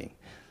short meeting.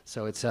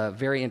 So it's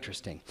very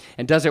interesting.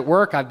 And does it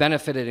work? I've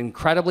benefited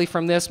incredibly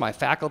from this. My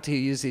faculty who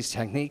use these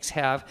techniques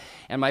have.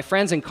 And my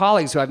friends and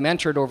colleagues who I've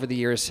mentored over the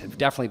years have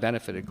definitely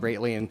benefited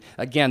greatly. And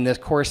again, this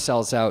course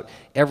sells out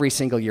every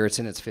single year. It's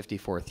in its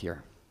 54th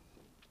year.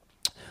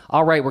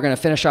 All right, we're going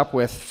to finish up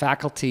with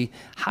faculty,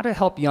 how to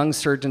help young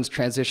surgeons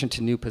transition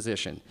to new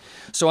position.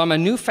 So I'm a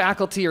new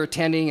faculty or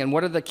attending, and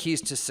what are the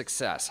keys to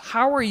success?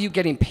 How are you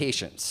getting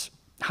patients?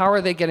 How are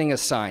they getting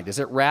assigned? Is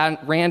it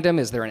random?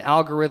 Is there an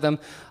algorithm?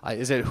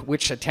 Is it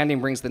which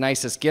attending brings the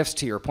nicest gifts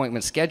to your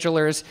appointment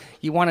schedulers?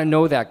 You want to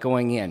know that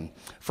going in.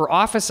 For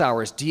office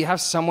hours, do you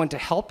have someone to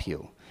help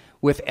you?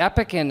 With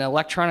Epic and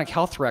electronic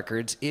health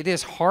records, it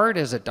is hard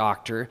as a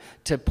doctor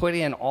to put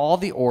in all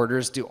the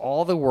orders, do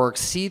all the work,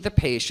 see the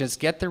patients,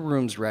 get the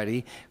rooms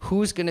ready.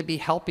 Who's going to be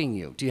helping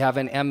you? Do you have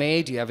an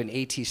MA? Do you have an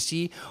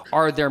ATC?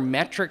 Are there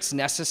metrics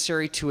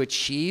necessary to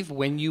achieve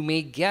when you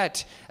may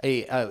get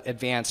an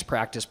advanced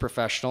practice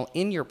professional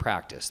in your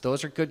practice?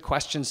 Those are good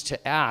questions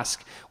to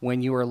ask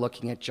when you are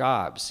looking at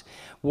jobs.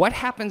 What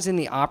happens in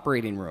the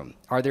operating room?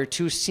 Are there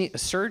two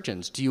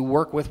surgeons? Do you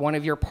work with one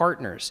of your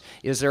partners?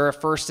 Is there a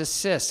first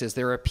assist? Is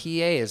there a PA?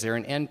 Is there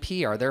an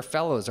NP? Are there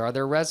fellows? Are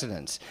there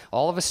residents?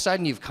 All of a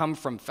sudden, you've come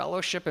from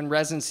fellowship and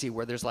residency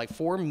where there's like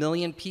 4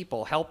 million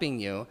people helping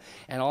you,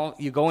 and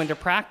you go into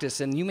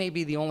practice, and you may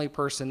be the only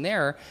person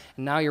there,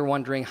 and now you're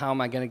wondering, how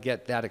am I going to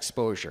get that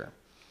exposure?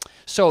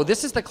 So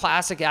this is the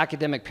classic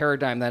academic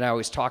paradigm that I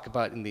always talk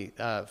about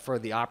for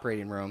the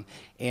operating room,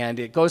 and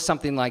it goes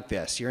something like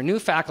this. You're a new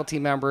faculty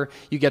member,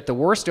 you get the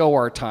worst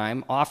OR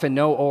time, often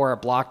no OR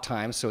block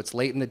time, so it's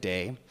late in the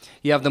day.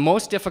 You have the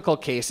most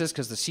difficult cases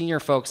because the senior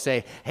folks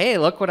say, hey,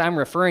 look what I'm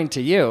referring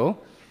to you.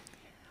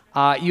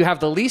 You have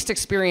the least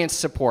experienced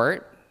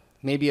support,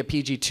 maybe a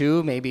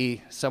PG2,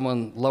 maybe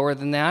someone lower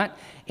than that,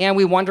 and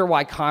we wonder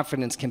why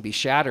confidence can be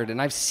shattered.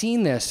 And I've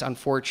seen this,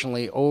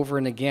 unfortunately, over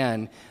and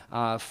again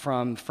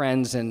from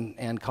friends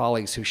and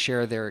colleagues who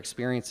share their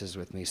experiences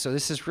with me. So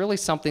this is really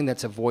something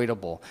that's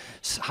avoidable.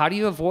 So how do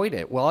you avoid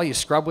it? Well, you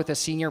scrub with a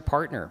senior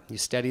partner. You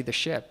steady the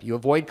ship. You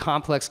avoid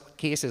complex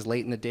cases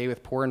late in the day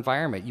with poor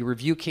environment. You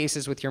review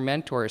cases with your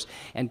mentors,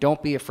 and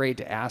don't be afraid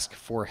to ask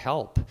for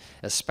help,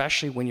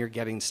 especially when you're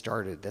getting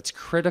started. That's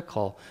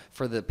critical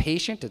for the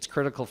patient. It's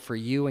critical for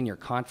you and your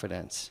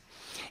confidence.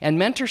 And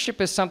mentorship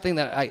is something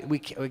that we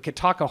could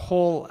talk a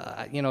whole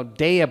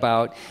day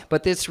about,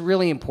 but it's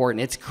really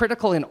important. It's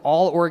critical in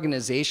all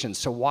organizations.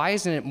 So why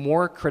isn't it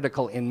more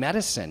critical in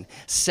medicine?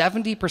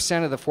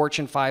 70% of the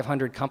Fortune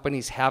 500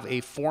 companies have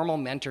a formal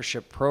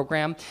mentorship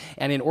program,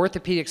 and in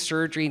orthopedic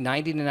surgery,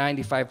 90 to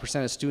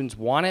 95% of students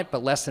want it,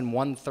 but less than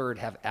 1/3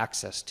 have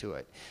access to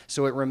it.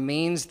 So it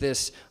remains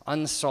this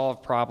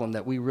unsolved problem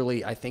that we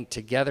really, I think,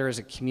 together as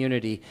a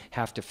community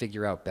have to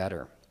figure out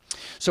better.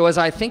 So as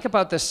I think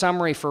about the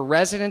summary for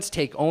residents,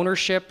 take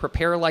ownership,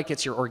 prepare like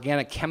it's your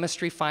organic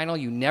chemistry final.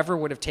 You never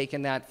would have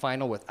taken that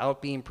final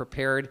without being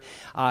prepared,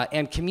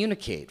 and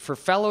communicate. For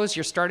fellows,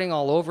 you're starting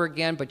all over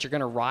again, but you're going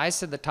to rise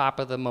to the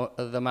top of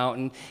the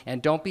mountain, and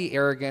don't be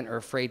arrogant or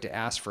afraid to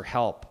ask for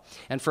help.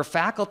 And for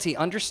faculty,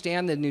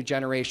 understand the new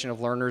generation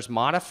of learners,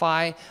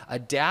 modify,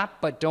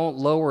 adapt, but don't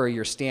lower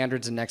your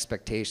standards and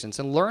expectations,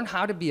 and learn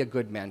how to be a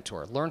good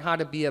mentor, learn how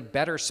to be a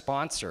better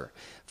sponsor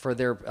for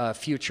their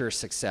future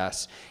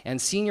success. And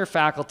senior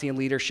faculty and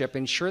leadership,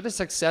 ensure the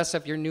success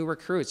of your new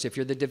recruits. If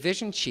you're the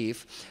division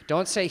chief,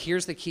 don't say,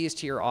 here's the keys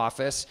to your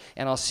office,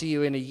 and I'll see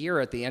you in a year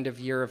at the end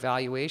of year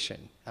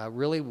evaluation.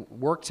 Really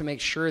work to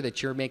make sure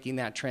that you're making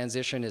that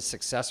transition as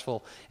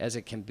successful as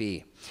it can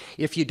be.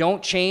 If you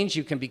don't change,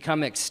 you can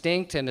become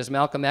extinct, and as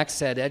Malcolm X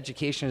said,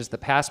 education is the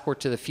passport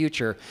to the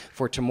future,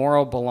 for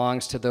tomorrow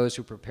belongs to those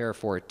who prepare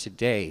for it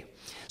today.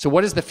 So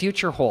what does the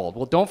future hold?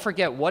 Well, don't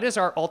forget, what is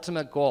our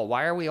ultimate goal?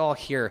 Why are we all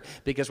here?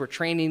 Because we're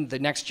training the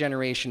next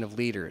generation of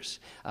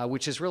leaders,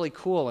 which is really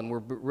cool, and we're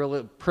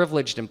really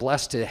privileged and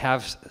blessed to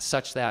have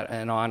such that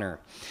an honor.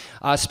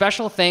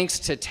 Special thanks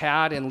to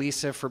Tad and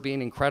Lisa for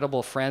being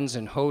incredible friends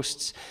and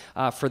hosts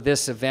for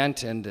this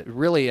event, and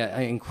really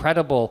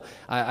incredible.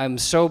 I'm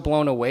so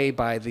blown away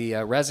by the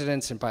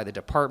residents and by the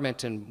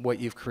department and what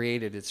you've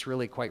created. It's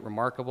really quite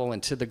remarkable.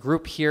 And to the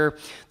group here,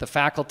 the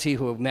faculty,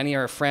 who many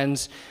are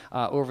friends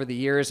over the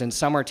years, and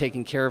some are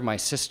taking care of my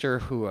sister,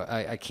 who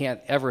I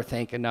can't ever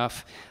thank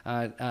enough.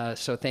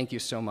 So thank you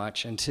so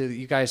much. And to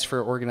you guys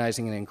for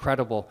organizing an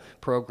incredible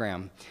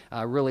program,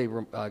 really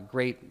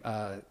great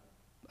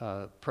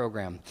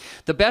program.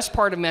 The best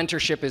part of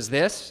mentorship is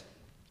this.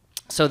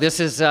 So this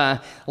is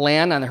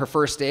Lan on her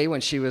first day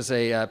when she was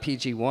a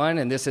PG-1,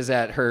 and this is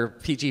at her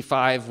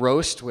PG-5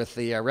 roast with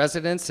the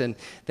residents, and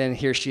then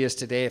here she is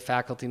today, a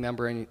faculty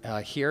member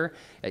here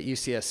at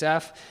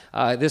UCSF.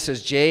 This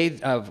is Jay,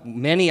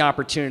 many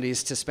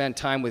opportunities to spend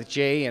time with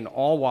Jay in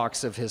all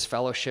walks of his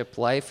fellowship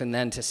life, and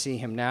then to see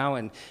him now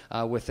and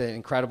with an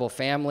incredible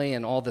family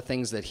and all the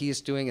things that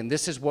he's doing. And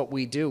this is what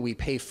we do. We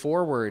pay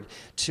forward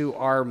to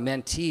our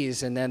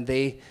mentees, and then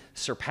they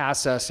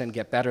surpass us and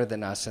get better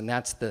than us, and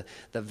that's the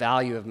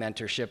value of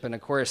mentorship. And of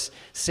course,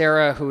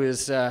 Sarah, who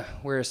is,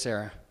 where is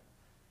Sarah?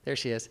 There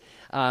she is.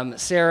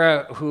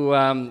 Sarah, who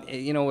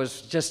you know,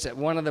 was just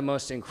one of the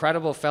most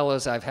incredible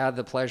fellows I've had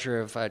the pleasure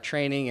of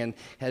training, and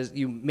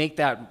you make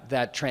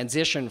that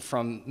transition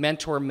from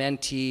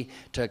mentor-mentee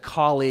to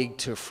colleague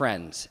to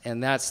friends,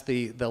 and that's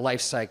the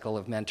life cycle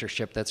of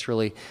mentorship that's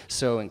really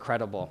so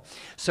incredible.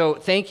 So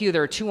thank you.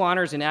 There are 2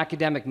 honors in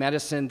academic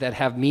medicine that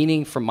have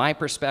meaning from my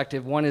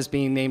perspective. One is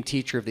being named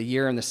Teacher of the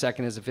Year, and the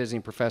second is a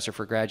visiting professor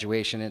for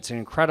graduation. It's an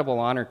incredible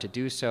honor to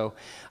do so,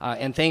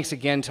 and thanks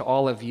again to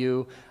all of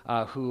you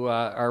who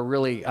are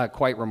really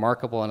quite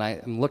remarkable, and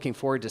I'm looking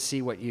forward to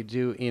see what you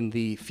do in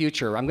the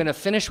future. I'm going to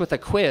finish with a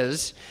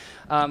quiz,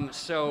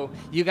 so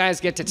you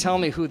guys get to tell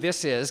me who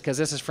this is, because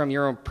this is from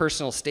your own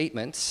personal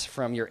statements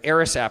from your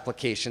ERIS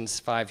applications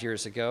 5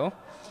 years ago.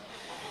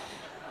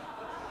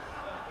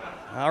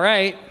 All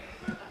right,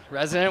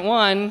 resident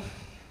 1,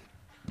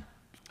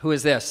 who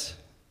is this?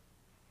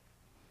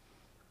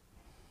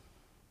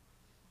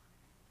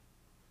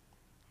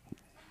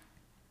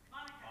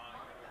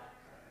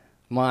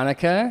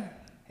 Monica?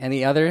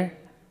 Any other?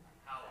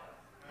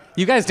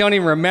 You guys don't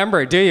even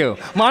remember, do you?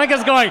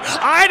 Monica's going,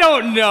 I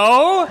don't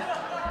know.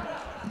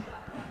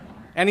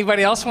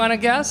 Anybody else want to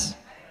guess?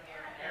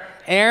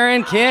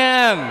 Aaron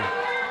Kim.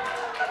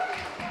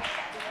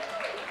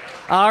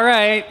 All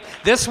right.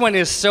 This one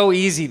is so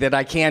easy that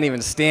I can't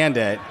even stand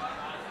it.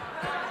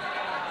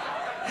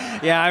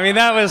 Yeah, I mean,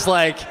 that was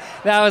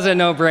a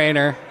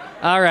no-brainer.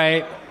 All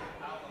right.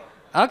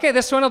 Okay,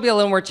 this one will be a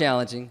little more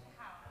challenging.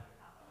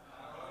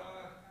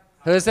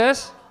 Who's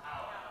this?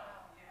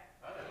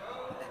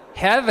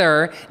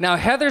 Heather. Now,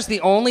 Heather's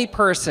the only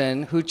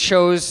person who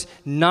chose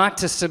not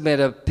to submit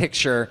a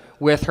picture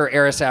with her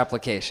ERIS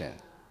application.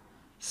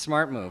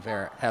 Smart move,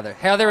 Heather.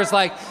 Heather was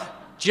like,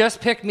 just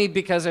pick me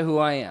because of who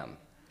I am.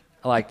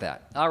 I like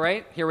that. All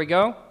right, here we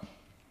go.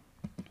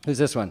 Who's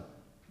this one?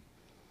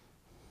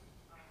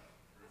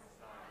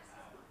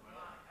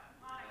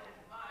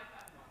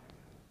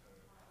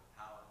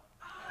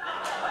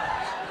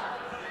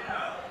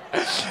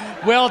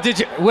 Will,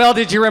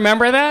 did you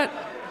remember that?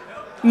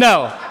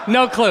 No,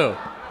 no clue.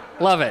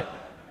 Love it.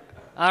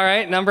 All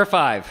right, number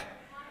 5.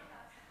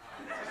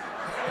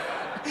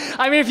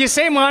 I mean, if you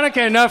say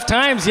Monica enough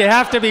times, you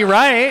have to be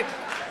right.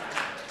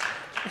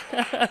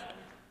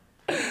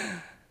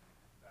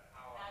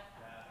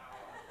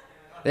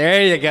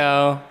 There you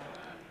go.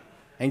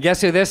 And guess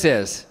who this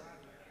is?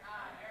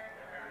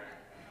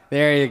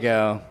 There you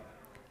go.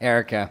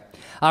 Erica.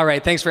 All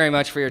right, thanks very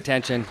much for your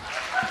attention.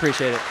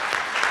 Appreciate it.